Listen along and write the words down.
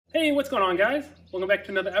Hey, what's going on, guys? Welcome back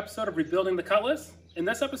to another episode of Rebuilding the Cutlass. In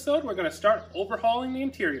this episode, we're going to start overhauling the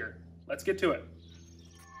interior. Let's get to it.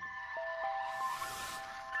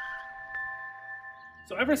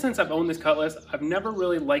 So ever since I've owned this Cutlass, I've never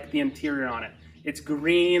really liked the interior on it. It's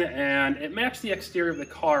green and it matched the exterior of the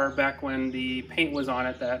car back when the paint was on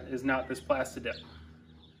it that is not this Plastidip.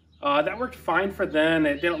 That worked fine for then.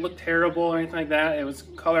 It didn't look terrible or anything like that. It was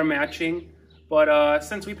color matching. But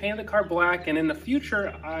since we painted the car black, and in the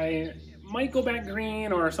future I might go back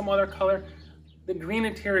green or some other color, the green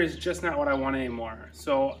interior is just not what I want anymore.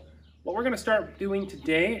 So what we're going to start doing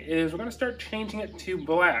today is we're going to start changing it to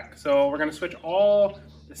black. So we're going to switch all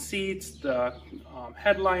the seats, the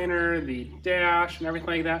headliner, the dash, and everything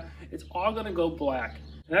like that. It's all going to go black.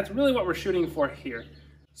 And that's really what we're shooting for here.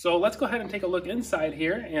 So let's go ahead and take a look inside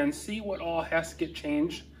here and see what all has to get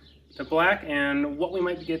changed to black and what we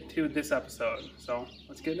might get to this episode. So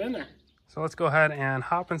let's get in there. So let's go ahead and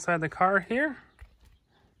hop inside the car here.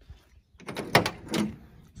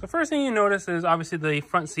 So first thing you notice is obviously the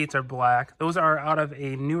front seats are black. Those are out of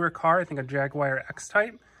a newer car, I think a Jaguar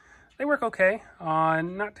X-Type. They work okay,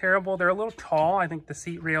 not terrible. They're a little tall. I think the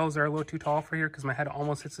seat rails are a little too tall for here because my head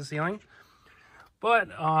almost hits the ceiling. But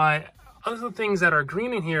other things that are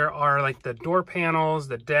green in here are like the door panels,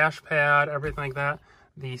 the dash pad, everything like that.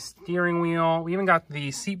 The steering wheel. We even got the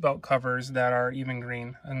seatbelt covers that are even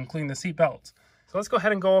green, including the seat belts. So let's go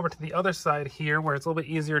ahead and go over to the other side here where it's a little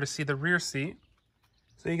bit easier to see the rear seat.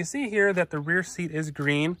 So you can see here that the rear seat is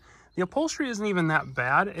green. The upholstery isn't even that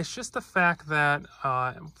bad. It's just the fact that,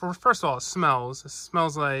 first of all, it smells. It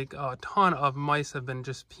smells like a ton of mice have been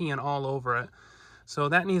just peeing all over it. So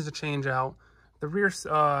that needs to change out. The rear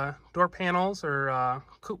door panels or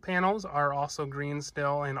coupe panels are also green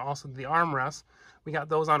still, and also the armrests. We got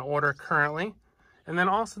those on order currently. And then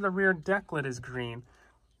also the rear deck lid is green.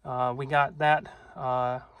 We got that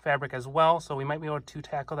fabric as well, so we might be able to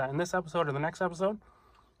tackle that in this episode or the next episode.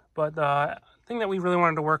 But the thing that we really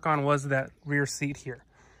wanted to work on was that rear seat here.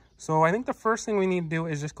 So I think the first thing we need to do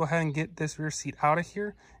is just go ahead and get this rear seat out of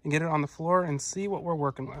here and get it on the floor and see what we're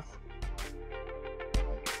working with.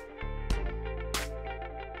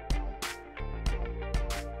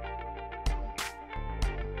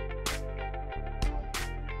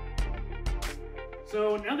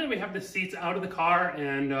 So now that we have the seats out of the car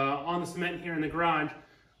and on the cement here in the garage,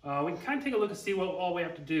 we can kind of take a look and see what all we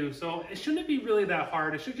have to do. So it shouldn't be really that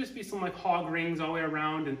hard. It should just be some like hog rings all the way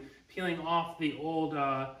around and peeling off the old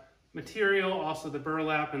material, also the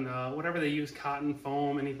burlap and whatever they use, cotton,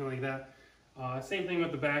 foam, anything like that. Same thing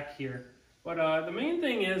with the back here. But the main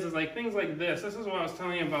thing is like things like this. This is what I was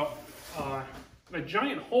telling you about, a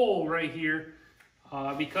giant hole right here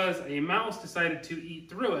because a mouse decided to eat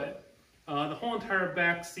through it. The whole entire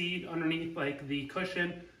back seat underneath like the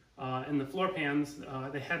cushion and the floor pans,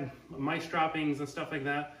 they had mice droppings and stuff like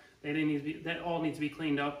that. They didn't need to be, that all needs to be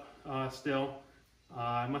cleaned up still.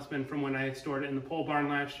 It must have been from when I stored it in the pole barn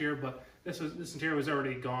last year, but this interior was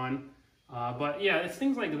already gone. But yeah, it's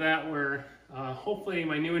things like that where hopefully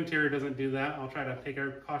my new interior doesn't do that. I'll try to take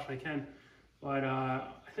every precaution I can. But I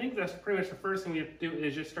think that's pretty much the first thing we have to do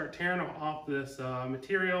is just start tearing off this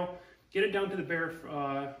material, get it down to the bare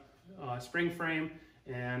spring frame,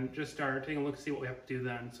 and just start taking a look to see what we have to do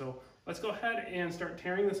then. So let's go ahead and start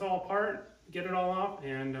tearing this all apart, get it all off,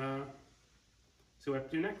 and see what we have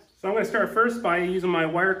to do next. So I'm going to start first by using my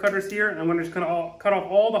wire cutters here. I'm going to just cut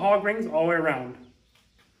off all the hog rings all the way around.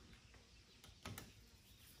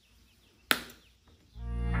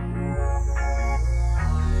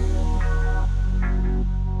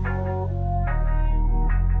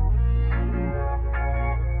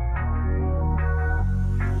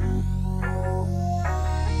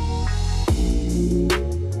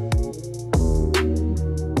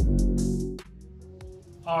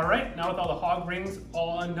 Alright, now with all the hog rings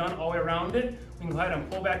all undone all the way around it, we can go ahead and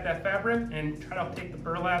pull back that fabric and try to take the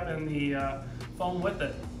burlap and the foam with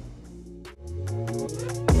it.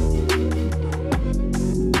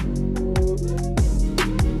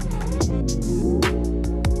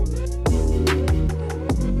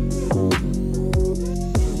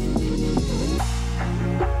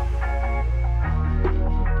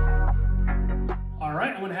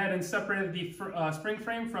 Separated the spring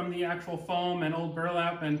frame from the actual foam and old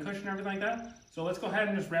burlap and cushion and everything like that. So let's go ahead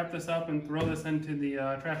and just wrap this up and throw this into the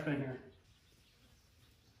trash bin here.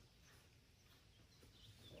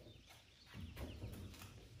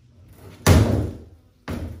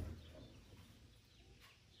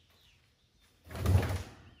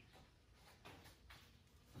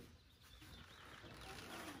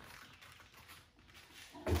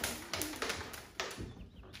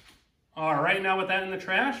 All right, now with that in the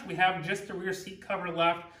trash, we have just the rear seat cover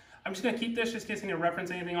left. I'm just going to keep this just in case I need to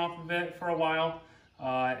reference anything off of it for a while.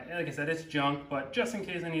 Like I said, it's junk, but just in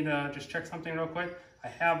case I need to just check something real quick, I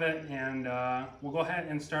have it, and we'll go ahead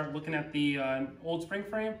and start looking at the old spring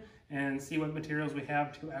frame and see what materials we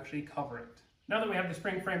have to actually cover it. Now that we have the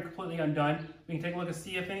spring frame completely undone, we can take a look and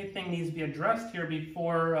see if anything needs to be addressed here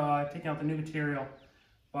before taking out the new material.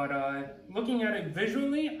 But looking at it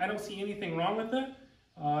visually, I don't see anything wrong with it.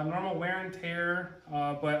 Normal wear and tear,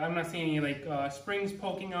 but I'm not seeing any like springs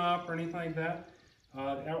poking up or anything like that.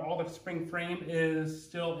 All the spring frame is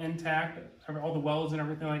still intact. All the welds and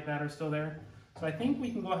everything like that are still there. So I think we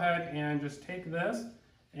can go ahead and just take this,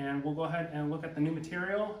 and we'll go ahead and look at the new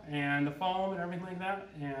material and the foam and everything like that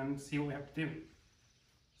and see what we have to do.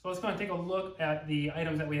 So let's go and take a look at the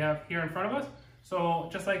items that we have here in front of us. So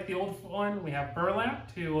just like the old one, we have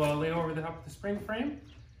burlap to lay over the top of the spring frame.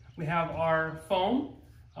 We have our foam.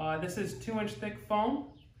 This is 2-inch thick foam,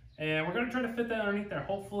 and we're going to try to fit that underneath there.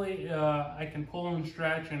 Hopefully I can pull and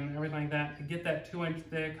stretch and everything like that to get that 2-inch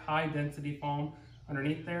thick high density foam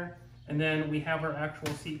underneath there. And then we have our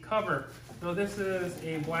actual seat cover. So this is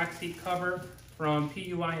a black seat cover from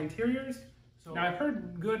PUI Interiors. So now I've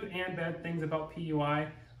heard good and bad things about PUI.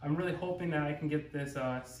 I'm really hoping that I can get this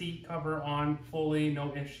seat cover on fully,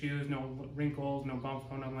 no issues, no wrinkles, no bumps,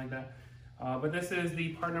 no nothing like that. But this is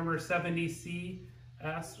the part number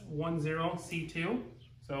 70CS10C2.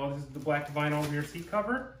 So this is the black vinyl rear seat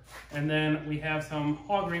cover. And then we have some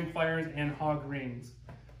hog ring pliers and hog rings.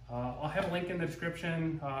 I'll have a link in the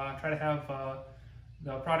description, try to have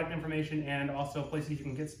the product information and also places you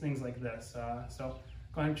can get things like this. So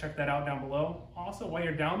go ahead and check that out down below. Also, while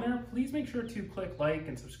you're down there, please make sure to click like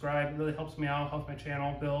and subscribe. It really helps me out, helps my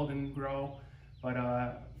channel build and grow. But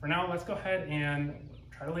for now, let's go ahead and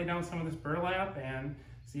try to lay down some of this burlap and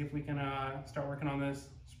see if we can start working on this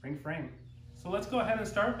spring frame. So let's go ahead and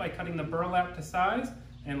start by cutting the burlap to size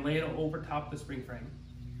and lay it over top the spring frame.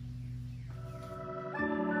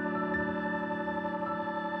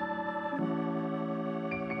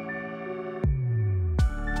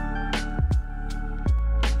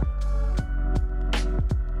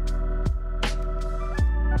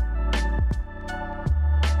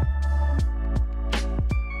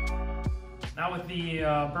 Now with the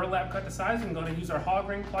burlap cut to size, I'm going to use our hog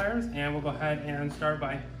ring pliers, and we'll go ahead and start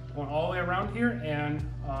by going all the way around here and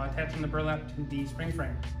attaching the burlap to the spring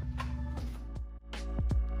frame.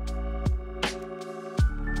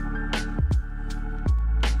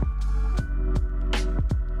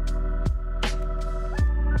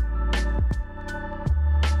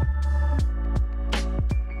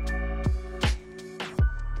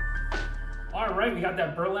 Alright, we got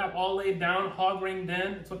that burlap all laid down, hog ringed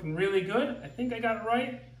in. It's looking really good. I think I got it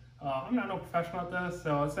right. I'm not no professional at this,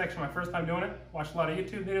 so it's actually my first time doing it. Watched a lot of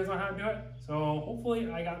YouTube videos on how to do it, so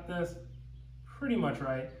hopefully I got this pretty much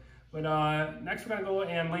right. But next we're going to go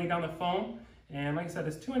and lay down the foam. And like I said,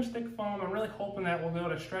 it's 2-inch thick foam. I'm really hoping that we'll be able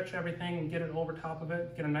to stretch everything and get it over top of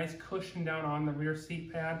it, get a nice cushion down on the rear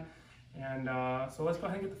seat pad. And so let's go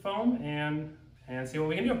ahead and get the foam and see what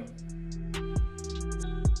we can do.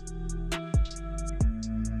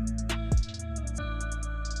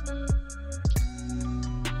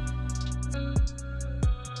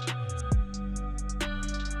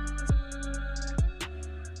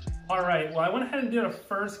 Alright, well I went ahead and did a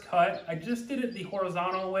first cut. I just did it the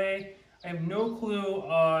horizontal way. I have no clue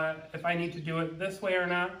if I need to do it this way or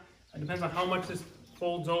not. It depends on how much this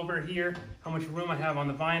folds over here, how much room I have on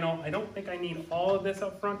the vinyl. I don't think I need all of this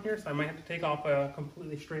up front here, so I might have to take off a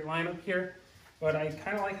completely straight line up here. But I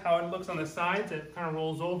kind of like how it looks on the sides. It kind of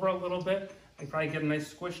rolls over a little bit. I probably get a nice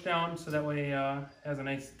squish down so that way it has a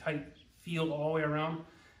nice tight feel all the way around.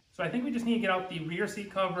 So I think we just need to get out the rear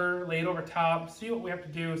seat cover, lay it over top, see what we have to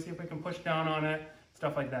do, see if we can push down on it,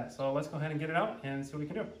 stuff like that. So let's go ahead and get it out and see what we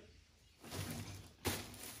can do.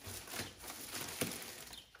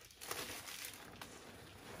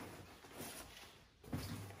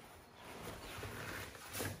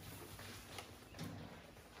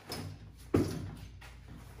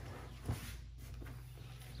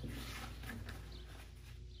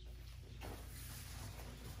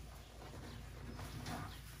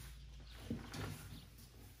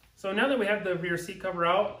 So now that we have the rear seat cover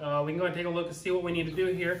out, we can go and take a look and see what we need to do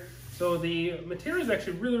here. So the material is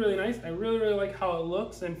actually really, really nice. I really, really like how it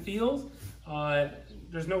looks and feels.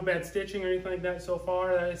 There's no bad stitching or anything like that so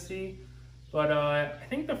far that I see. But I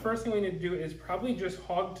think the first thing we need to do is probably just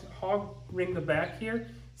hog ring the back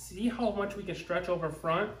here, see how much we can stretch over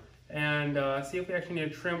front, and see if we actually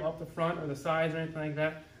need to trim up the front or the sides or anything like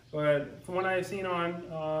that. But from what I've seen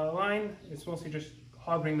online, it's mostly just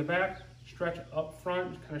hog ring the back, stretch up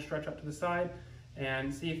front, kind of stretch up to the side,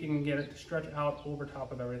 and see if you can get it to stretch out over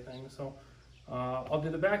top of everything. So I'll do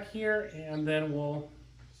the back here, and then we'll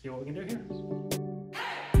see what we can do here.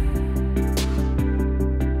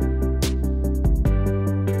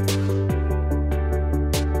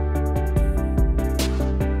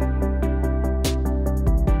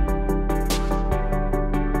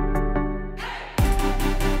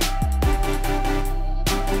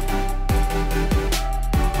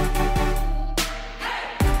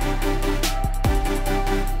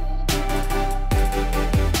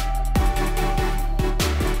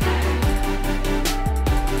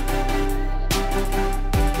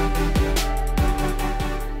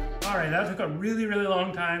 That took a really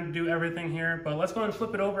long time to do everything here, but let's go and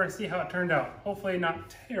flip it over and see how it turned out. Hopefully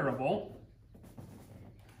not terrible.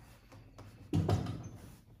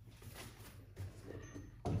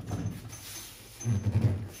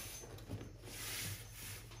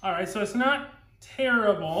 All right, so it's not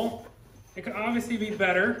terrible. It could obviously be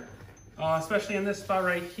better, especially in this spot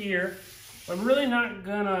right here. But I'm really not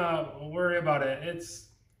gonna worry about it. It's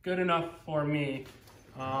good enough for me.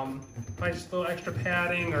 Probably just a little extra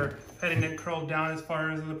padding, or padding didn't curl down as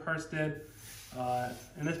far as the parts did.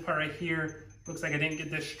 And this part right here, looks like I didn't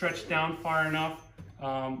get this stretched down far enough.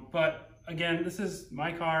 But again, this is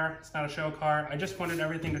my car, it's not a show car. I just wanted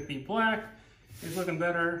everything to be black. It's looking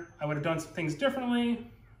better. I would have done some things differently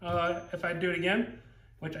if I do it again,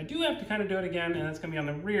 which I do have to kind of do it again, and it's gonna be on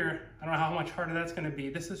the rear. I don't know how much harder that's gonna be.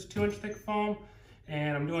 This is 2-inch thick foam,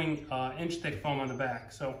 and I'm doing inch thick foam on the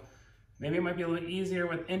back. So maybe it might be a little easier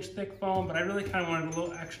with inch thick foam, but I really kind of wanted a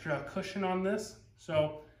little extra cushion on this.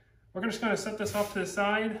 So we're just gonna set this off to the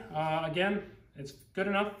side. Again, it's good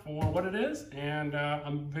enough for what it is, and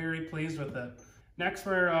I'm very pleased with it. Next,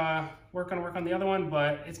 we're gonna work on the other one,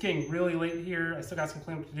 but it's getting really late here. I still got some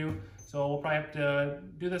cleanup to do, so we'll probably have to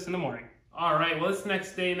do this in the morning. All right, well, it's the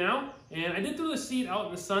next day now, and I did throw the seat out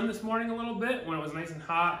in the sun this morning a little bit when it was nice and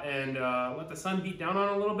hot, and let the sun beat down on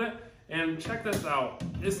it a little bit. And check this out.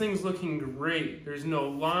 This thing's looking great. There's no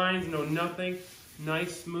lines, no nothing.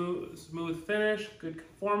 Nice, smooth finish, good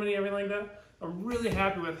conformity, everything like that. I'm really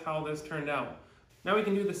happy with how this turned out. Now we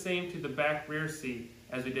can do the same to the back rear seat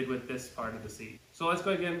as we did with this part of the seat. So let's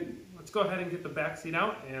go ahead and get the back seat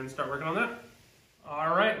out and start working on that.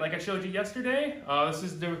 All right, like I showed you yesterday, this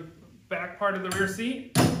is the back part of the rear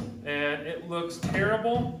seat, and it looks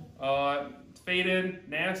terrible. It's faded,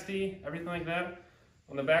 nasty, everything like that.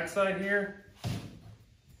 On the back side here,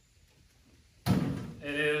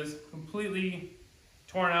 it is completely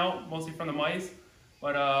torn out, mostly from the mice.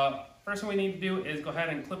 But first thing we need to do is go ahead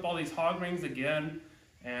and clip all these hog rings again,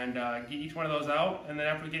 and get each one of those out. And then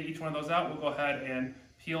after we get each one of those out, we'll go ahead and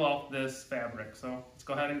peel off this fabric. So let's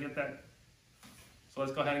go ahead and get that. So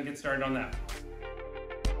let's go ahead and get started on that.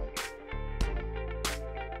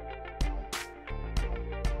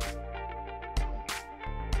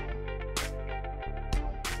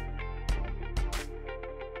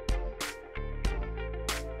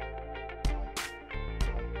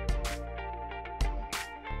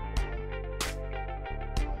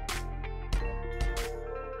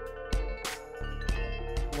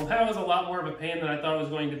 Well, that was a lot more of a pain than I thought it was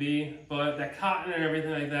going to be, but that cotton and everything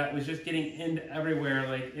like that was just getting into everywhere.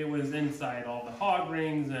 Like, it was inside all the hog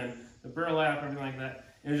rings and the burlap, everything like that.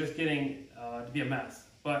 It was just getting to be a mess.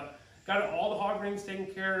 But got all the hog rings taken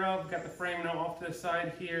care of, got the frame now off to the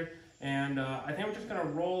side here, and I think I'm just gonna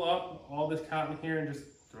roll up all this cotton here and just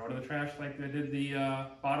throw it in the trash like I did the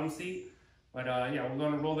bottom seat. But yeah, we're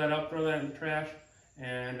gonna roll that up, throw that in the trash,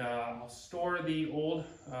 and I'll store the old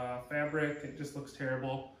fabric. It just looks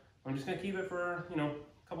terrible. I'm just gonna keep it for, you know,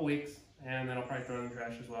 a couple weeks, and then I'll probably throw it in the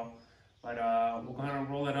trash as well. But we'll go ahead and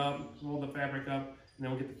roll it up, roll the fabric up, and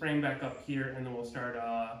then we'll get the frame back up here, and then we'll start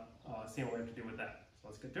seeing what we have to do with that. So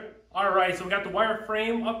let's get to it. All right, so we got the wire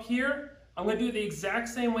frame up here. I'm gonna do the exact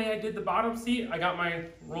same way I did the bottom seat. I got my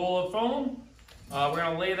roll of foam. We're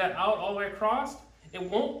gonna lay that out all the way across. It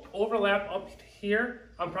won't overlap up here.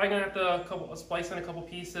 I'm probably gonna have to splice in a couple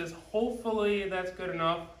pieces. Hopefully that's good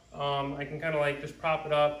enough. I can kind of like just prop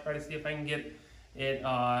it up, try to see if I can get it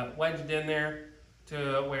wedged in there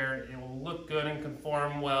to where it will look good and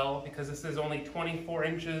conform well, because this is only 24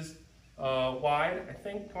 inches wide, I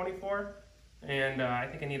think 24, and I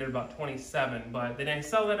think I needed about 27, but they didn't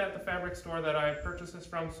sell that at the fabric store that I purchased this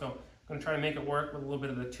from, so I'm going to try to make it work with a little bit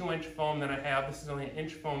of the 2-inch foam that I have. This is only an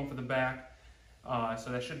inch foam for the back,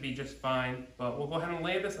 so that should be just fine. But we'll go ahead and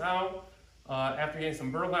lay this out after getting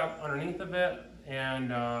some burlap underneath of it,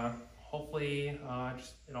 and hopefully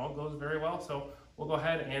it all goes very well. So we'll go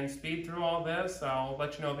ahead and speed through all this. I'll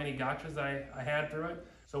let you know of any gotchas I had through it.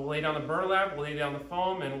 So we'll lay down the burlap, we'll lay down the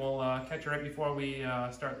foam, and we'll catch it right before we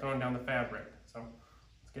start throwing down the fabric. So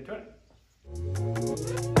let's get to it.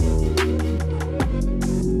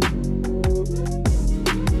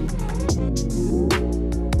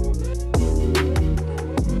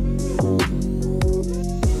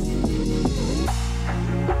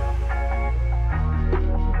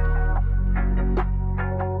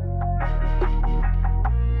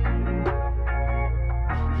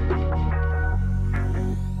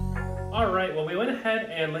 All right, well, we went ahead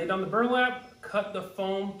and laid down the burlap, cut the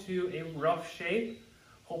foam to a rough shape,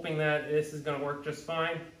 hoping that this is gonna work just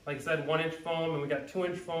fine. Like I said, 1-inch foam, and we got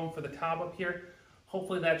 2-inch foam for the top up here.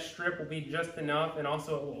 Hopefully that strip will be just enough, and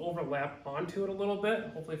also it will overlap onto it a little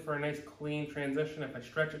bit, hopefully for a nice clean transition if I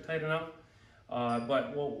stretch it tight enough.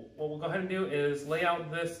 But what we'll go ahead and do is lay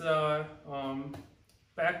out this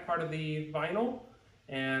back part of the vinyl,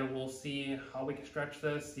 and we'll see how we can stretch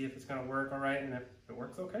this, see if it's gonna work all right, and if it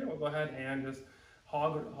works okay, we'll go ahead and just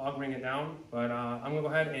hog ring it down. But I'm gonna go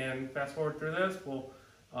ahead and fast forward through this. We'll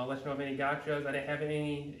let you know of any gotchas. I didn't have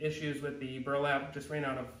any issues with the burlap, just ran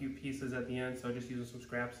out a few pieces at the end, so just using some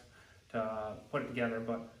scraps to put it together.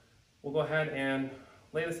 But we'll go ahead and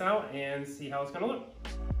lay this out and see how it's gonna look.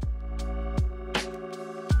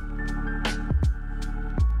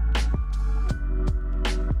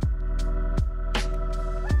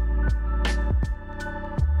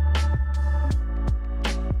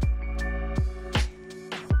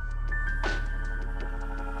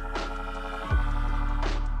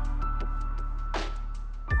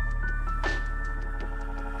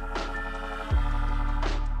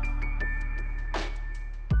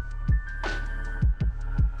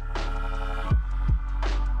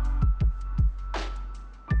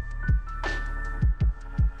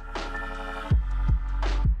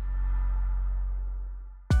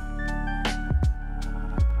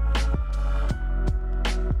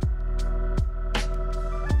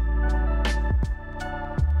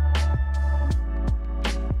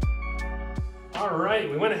 All right,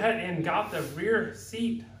 we went ahead and got the rear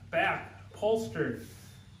seat back upholstered.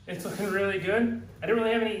 It's looking really good. I didn't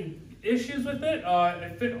really have any issues with it.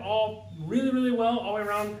 It fit all really well all the way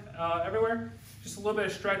around everywhere. Just a little bit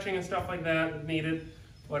of stretching and stuff like that needed.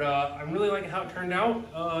 But I'm really liking how it turned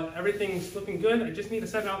out. Everything's looking good. I just need to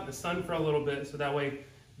set it out in the sun for a little bit so that way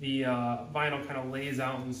the vinyl kind of lays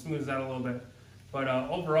out and smooths out a little bit. But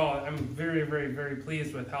overall, I'm very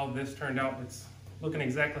pleased with how this turned out. It's looking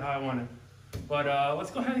exactly how I wanted. But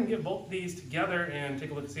let's go ahead and get both of these together and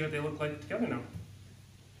take a look and see what they look like together now.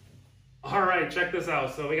 All right, check this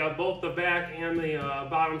out. So we got both the back and the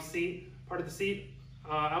bottom seat, part of the seat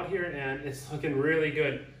out here, and it's looking really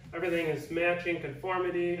good. Everything is matching,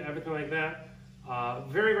 conformity, everything like that.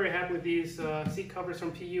 Very happy with these seat covers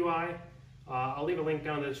from PUI. I'll leave a link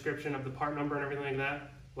down in the description of the part number and everything like that.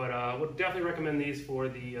 But would definitely recommend these for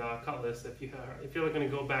the Cutlass if you're looking to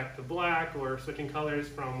go back to black or switching colors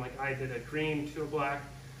from, like I did, a green to a black.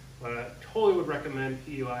 But I totally would recommend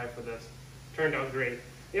PUI for this. Turned out great.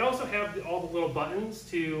 They also have all the little buttons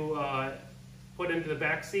to put into the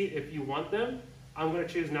back seat if you want them. I'm going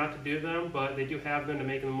to choose not to do them, but they do have them to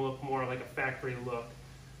make them look more like a factory look.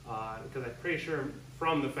 Because I'm pretty sure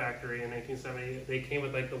from the factory in 1970 they came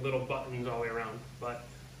with like the little buttons all the way around. But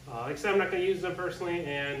like I said, I'm not going to use them personally,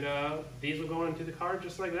 and these will go into the car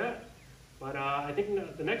just like that. But I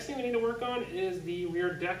think the next thing we need to work on is the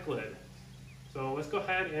rear deck lid. So let's go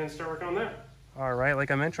ahead and start working on that. All right,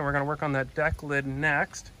 like I mentioned, we're going to work on that deck lid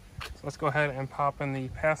next. So let's go ahead and pop in the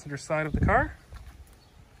passenger side of the car.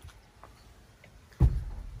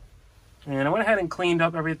 And I went ahead and cleaned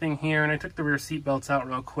up everything here, and I took the rear seat belts out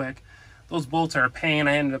real quick. Those bolts are a pain.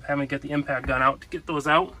 I ended up having to get the impact gun out to get those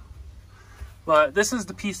out. But this is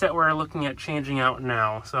the piece that we're looking at changing out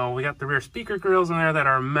now. So we got the rear speaker grills in there that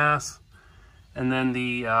are a mess, and then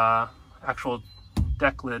the actual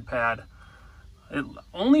deck lid pad.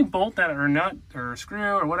 Only bolt that are nut or screw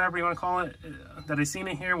or whatever you want to call it that I seen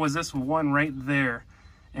in here was this one right there.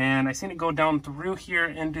 And I seen it go down through here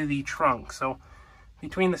into the trunk. So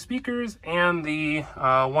between the speakers and the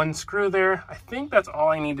one screw there, I think that's all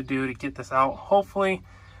I need to do to get this out. Hopefully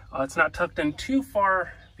it's not tucked in too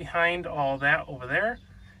far behind all that over there.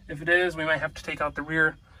 If it is, we might have to take out the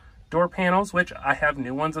rear door panels, which I have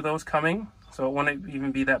new ones of those coming. So it wouldn't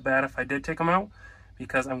even be that bad if I did take them out,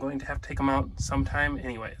 because I'm going to have to take them out sometime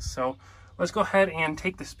anyways. So let's go ahead and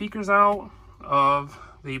take the speakers out of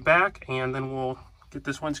the back, and then we'll get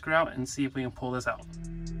this one screw out and see if we can pull this out.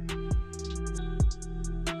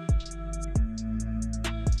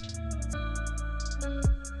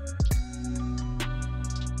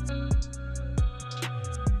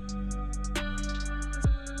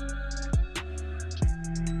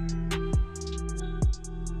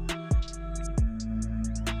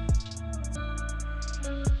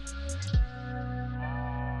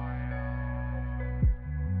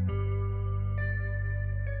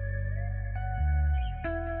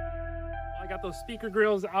 got those speaker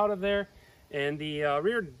grills out of there, and the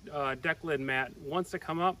rear deck lid mat wants to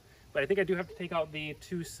come up, but I think I do have to take out the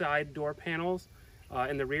 2 side door panels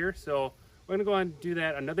in the rear. So we're gonna go ahead and do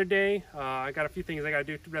that another day. I got a few things I gotta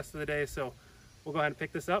do the rest of the day, so we'll go ahead and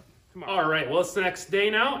pick this up tomorrow. All right, well, it's the next day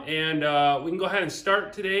now, and we can go ahead and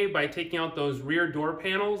start today by taking out those rear door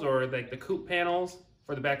panels, or like the coupe panels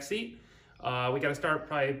for the back seat. We got to start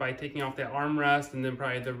probably by taking off that armrest, and then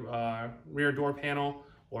probably the rear door panel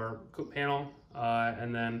or coupe panel,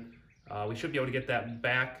 and then we should be able to get that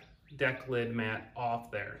back deck lid mat off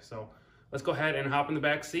there. So let's go ahead and hop in the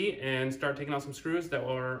back seat and start taking out some screws that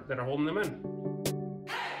are holding them in.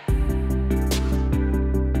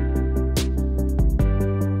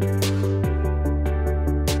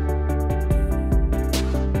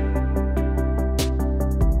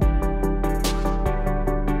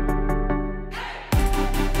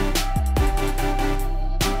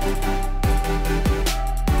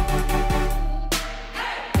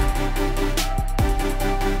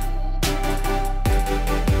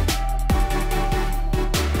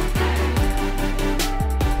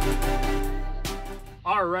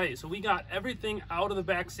 Alright, so we got everything out of the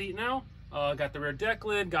back seat now. Got the rear deck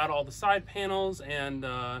lid, got all the side panels and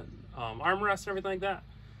armrests and everything like that.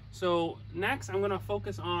 So next I'm going to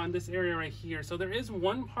focus on this area right here. So there is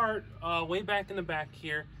one part way back in the back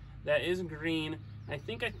here that is green. I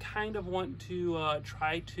think I kind of want to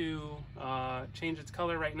try to change its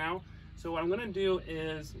color right now. So what I'm going to do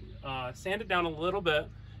is sand it down a little bit,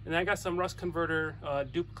 and I got some rust converter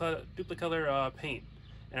duplicolor paint.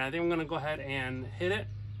 And I think I'm gonna go ahead and hit it.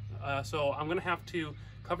 So I'm gonna have to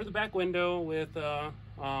cover the back window with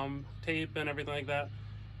tape and everything like that,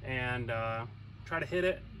 and try to hit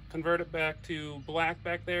it, convert it back to black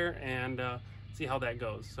back there, and see how that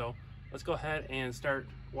goes. So let's go ahead and start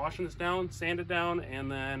washing this down, sand it down, and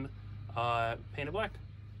then paint it black.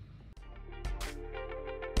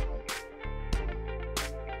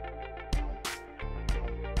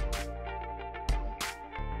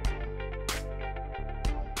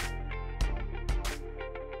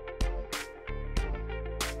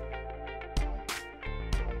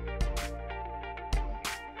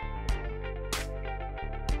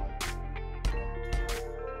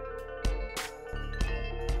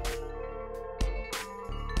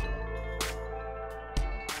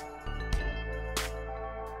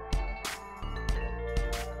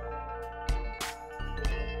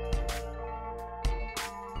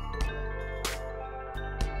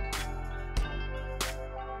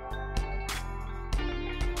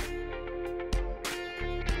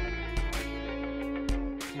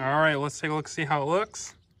 All right, let's take a look, see how it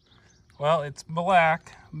looks. Well, it's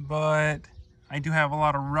black, but I do have a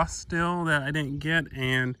lot of rust still that I didn't get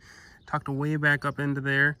and tucked way back up into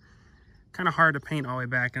there. Kind of hard to paint all the way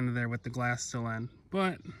back into there with the glass still in,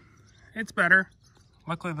 but it's better.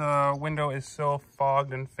 Luckily the window is so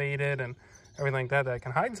fogged and faded and everything like that that I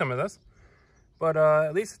can hide some of this. But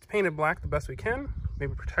at least it's painted black the best we can,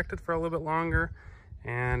 maybe protect it for a little bit longer.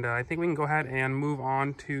 And I think we can go ahead and move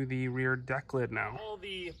on to the rear deck lid now. All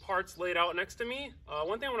the parts laid out next to me.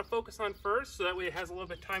 One thing I want to focus on first, so that way it has a little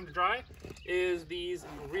bit of time to dry, is these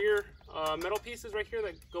rear metal pieces right here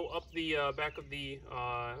that go up the back of the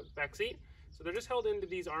back seat. So they're just held into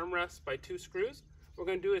these armrests by 2 screws. What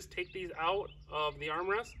we're going to do is take these out of the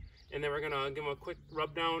armrest, and then we're going to give them a quick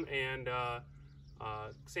rub down and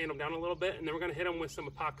sand them down a little bit, and then we're going to hit them with some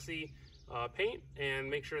epoxy paint and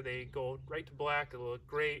make sure they go right to black. It'll look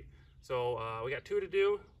great. So we got 2 to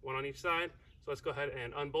do, 1 on each side. So let's go ahead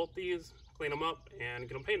and unbolt these, clean them up, and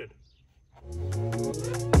get them painted.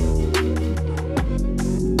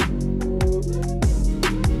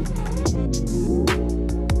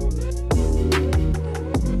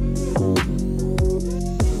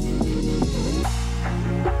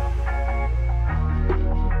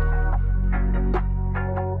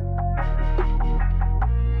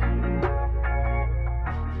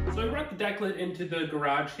 Into the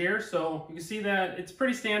garage here, so you can see that it's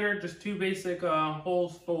pretty standard, just 2 basic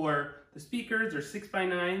holes for the speakers. They're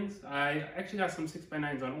 6x9s. I actually got some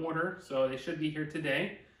 6x9s on order, so they should be here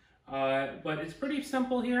today. But it's pretty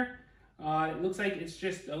simple here. It looks like it's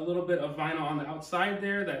just a little bit of vinyl on the outside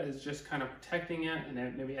there that is just kind of protecting it, and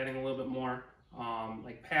then maybe adding a little bit more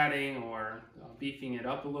like padding or beefing it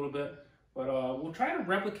up a little bit. But we'll try to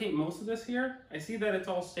replicate most of this here. I see that it's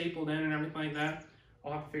all stapled in and everything like that.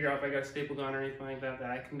 I'll have to figure out if I got a staple gun or anything like that, that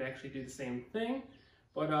I can actually do the same thing.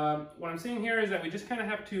 But what I'm saying here is that we just kind of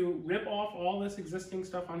have to rip off all this existing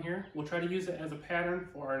stuff on here. We'll try to use it as a pattern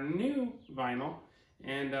for our new vinyl,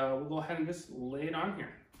 and we'll go ahead and just lay it on here.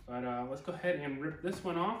 But let's go ahead and rip this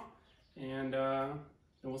one off, and then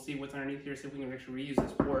we'll see what's underneath here, see if we can actually reuse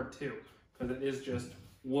this board too. because it is just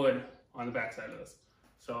wood on the back side of this.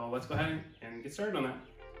 So let's go ahead and get started on that.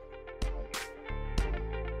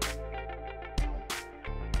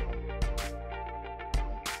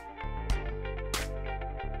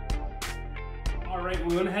 All right,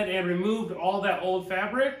 we went ahead and removed all that old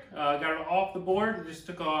fabric, got it off the board, just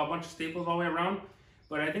took a bunch of staples all the way around.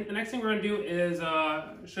 But I think the next thing we're gonna do is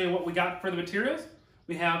show you what we got for the materials.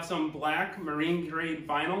 We have some black marine grade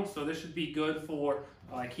vinyl, so this should be good for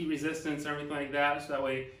like heat resistance and everything like that. So that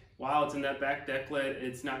way, while it's in that back deck lid,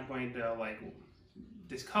 it's not going to like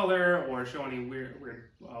discolor or show any weird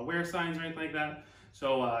wear signs or anything like that.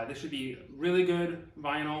 So this should be really good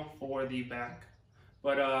vinyl for the back.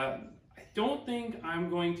 But I don't think I'm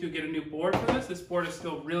going to get a new board for this. This board is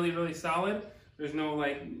still really, really solid. There's no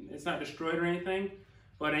like, it's not destroyed or anything.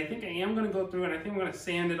 But I think I am going to go through and I think I'm going to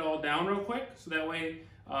sand it all down real quick. So that way,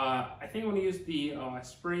 I think I'm going to use the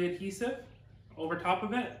spray adhesive over top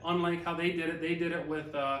of it. Unlike how they did it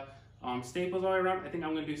with staples all the way around. I think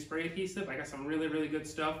I'm going to do spray adhesive. I got some really, really good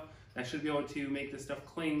stuff that should be able to make this stuff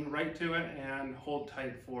cling right to it and hold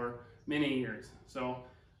tight for many years. So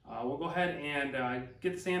we'll go ahead and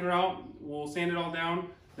get the sander out. We'll sand it all down.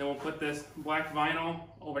 Then we'll put this black vinyl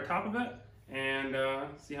over top of it and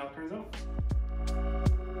see how it turns out.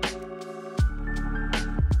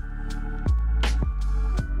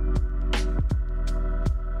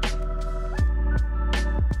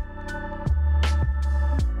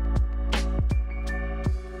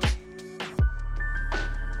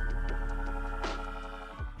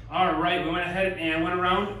 All right, we went ahead and went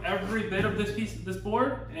around every bit of this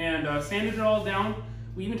board and sanded it all down.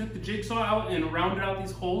 We even took the jigsaw out and rounded out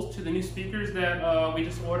these holes to the new speakers that we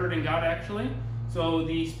just ordered and got actually. So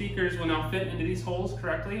the speakers will now fit into these holes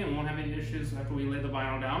correctly and won't have any issues after we lay the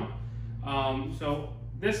vinyl down. So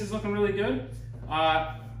this is looking really good.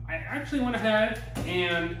 I actually went ahead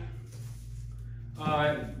and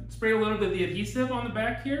sprayed a little bit of the adhesive on the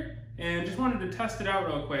back here and just wanted to test it out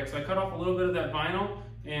real quick. So I cut off a little bit of that vinyl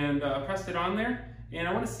and pressed it on there. And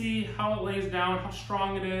I want to see how it lays down, how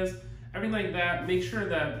strong it is, everything like that. Make sure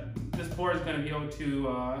that this board is going to be able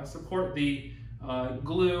to support the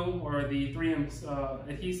glue or the 3M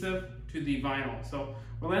adhesive to the vinyl. So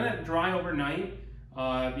we're letting it dry overnight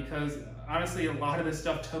because honestly a lot of this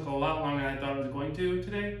stuff took a lot longer than I thought it was going to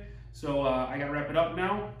today. So I got to wrap it up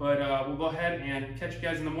now, but we'll go ahead and catch you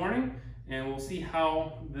guys in the morning and we'll see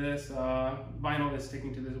how this vinyl is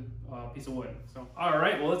sticking to this piece of wood. So, all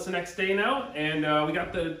right, well, it's the next day now, and we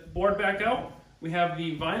got the board back out. We have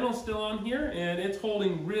the vinyl still on here, and it's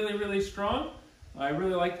holding really, really strong. I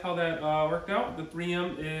really liked how that worked out. The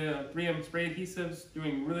 3M spray adhesive's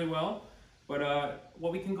doing really well. But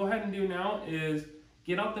what we can go ahead and do now is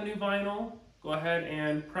get out the new vinyl, go ahead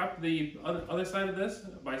and prep the other side of this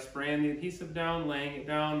by spraying the adhesive down, laying it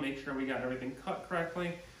down, make sure we got everything cut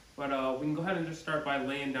correctly. But we can go ahead and just start by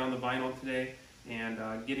laying down the vinyl today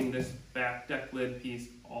and getting this back deck lid piece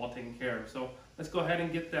all taken care of. So let's go ahead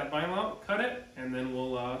and get that vinyl out, cut it, and then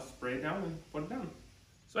we'll spray it down and put it down.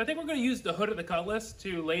 So I think we're going to use the hood of the Cutlass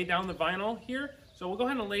to lay down the vinyl here. So we'll go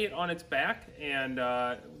ahead and lay it on its back, and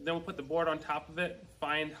then we'll put the board on top of it,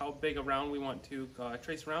 find how big a round we want to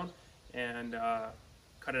trace around, and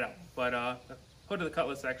cut it out. But the hood of the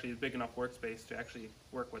Cutlass actually is big enough workspace to actually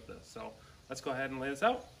work with this. So let's go ahead and lay this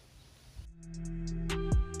out.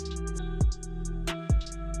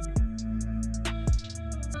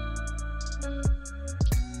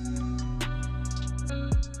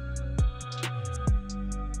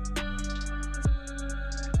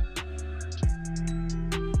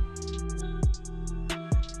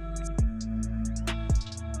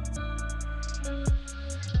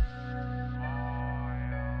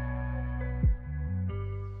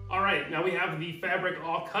 Now we have the fabric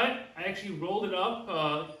all cut. I actually rolled it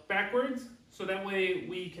up backwards so that way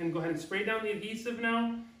we can go ahead and spray down the adhesive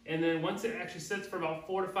now, and then once it actually sits for about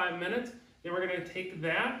 4 to 5 minutes, then we're going to take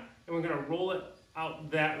that and we're going to roll it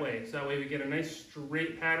out that way, so that way we get a nice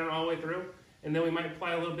straight pattern all the way through, and then we might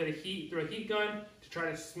apply a little bit of heat through a heat gun to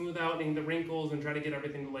try to smooth out any of the wrinkles and try to get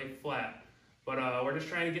everything to lay flat. But we're just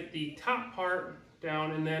trying to get the top part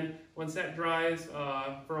down, and then once that dries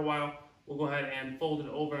for a while, we'll go ahead and fold it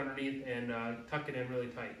over underneath and tuck it in really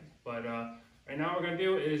tight. But right now what we're going to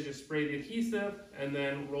do is just spray the adhesive and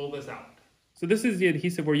then roll this out. So this is the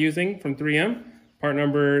adhesive we're using from 3M, part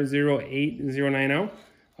number 08090.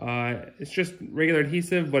 It's just regular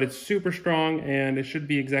adhesive, but it's super strong and it should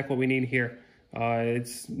be exactly what we need here.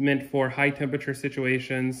 It's meant for high temperature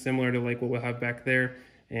situations, similar to like what we'll have back there,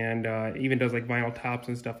 and even does like vinyl tops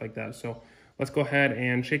and stuff like that. So let's go ahead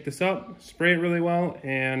and shake this up, spray it really well,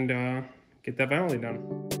 and get that vinyl laid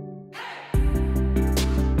down.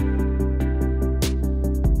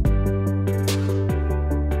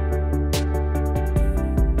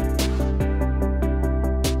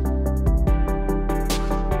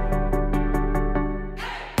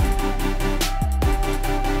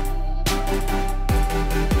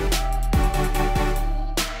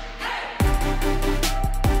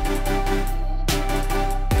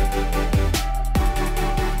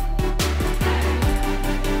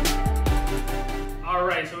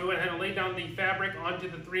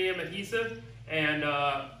 onto the 3M adhesive and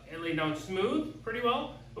it laid down smooth pretty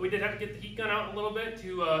well. But we did have to get the heat gun out a little bit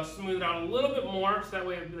to smooth it out a little bit more, so that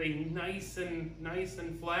way it lay nice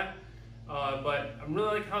and flat. But I'm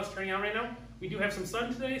really liking how it's turning out right now. We do have some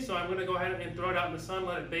sun today, so I'm going to go ahead and throw it out in the sun,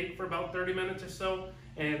 let it bake for about 30 minutes or so,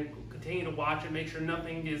 and continue to watch it, make sure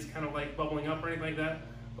nothing is kind of like bubbling up or anything like that.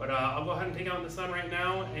 But I'll go ahead and take it out in the sun right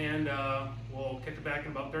now, and we'll catch it back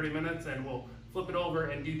in about 30 minutes, and we'll flip it over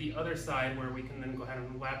and do the other side where we can then go ahead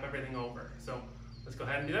and lap everything over. So let's go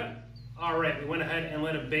ahead and do that. All right, we went ahead and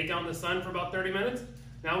let it bake out in the sun for about 30 minutes.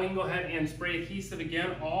 Now we can go ahead and spray adhesive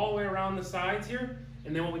again all the way around the sides here.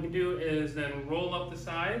 And then what we can do is then roll up the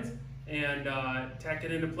sides and tack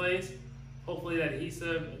it into place. Hopefully that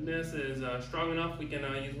adhesiveness is strong enough. We can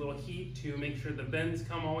use a little heat to make sure the bends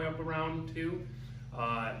come all the way up around too.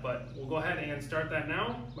 But we'll go ahead and start that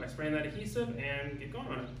now by spraying that adhesive and get going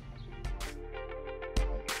on it.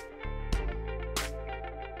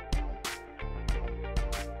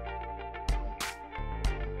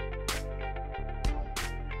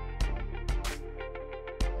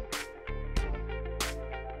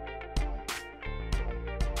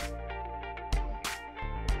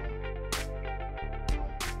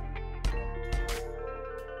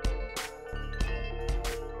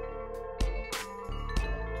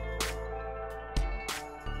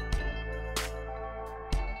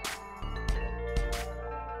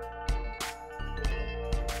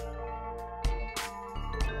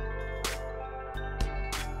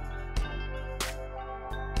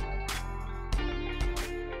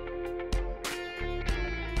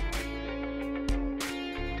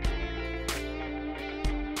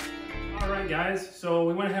 Alright guys, so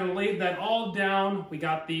we went ahead and laid that all down. We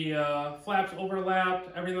got the flaps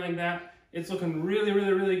overlapped, everything like that. It's looking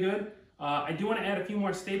really good. I do want to add a few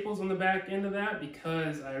more staples on the back end of that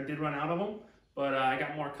because I did run out of them. But I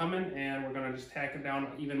got more coming, and we're going to just tack it down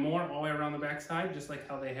even more all the way around the back side, just like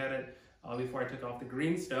how they had it before I took off the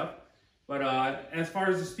green stuff. But as far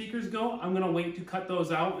as the speakers go, I'm going to wait to cut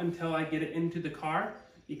those out until I get it into the car,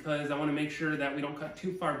 because I want to make sure that we don't cut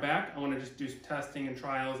too far back. I want to just do some testing and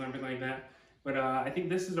trials and everything like that. But I think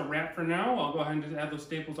this is a wrap for now. I'll go ahead and just add those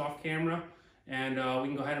staples off camera, and we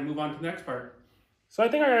can go ahead and move on to the next part. So I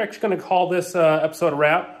think I'm actually going to call this episode a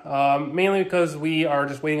wrap, mainly because we are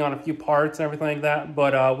just waiting on a few parts and everything like that.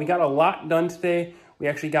 But we got a lot done today. We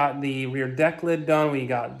actually got the rear deck lid done. We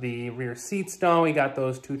got the rear seats done. We got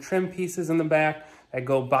those two trim pieces in the back that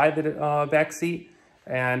go by the back seat.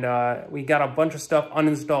 And we got a bunch of stuff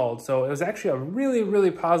uninstalled. So it was actually a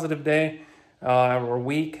really positive day or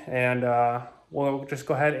week. And we'll just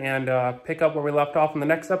go ahead and pick up where we left off in the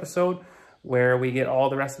next episode, where we get all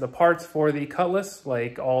the rest of the parts for the Cutlass,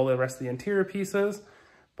 like all the rest of the interior pieces.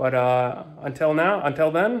 But until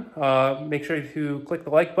then, make sure to click the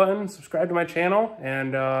like button, subscribe to my channel,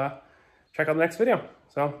 and check out the next video.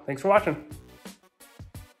 So thanks for watching.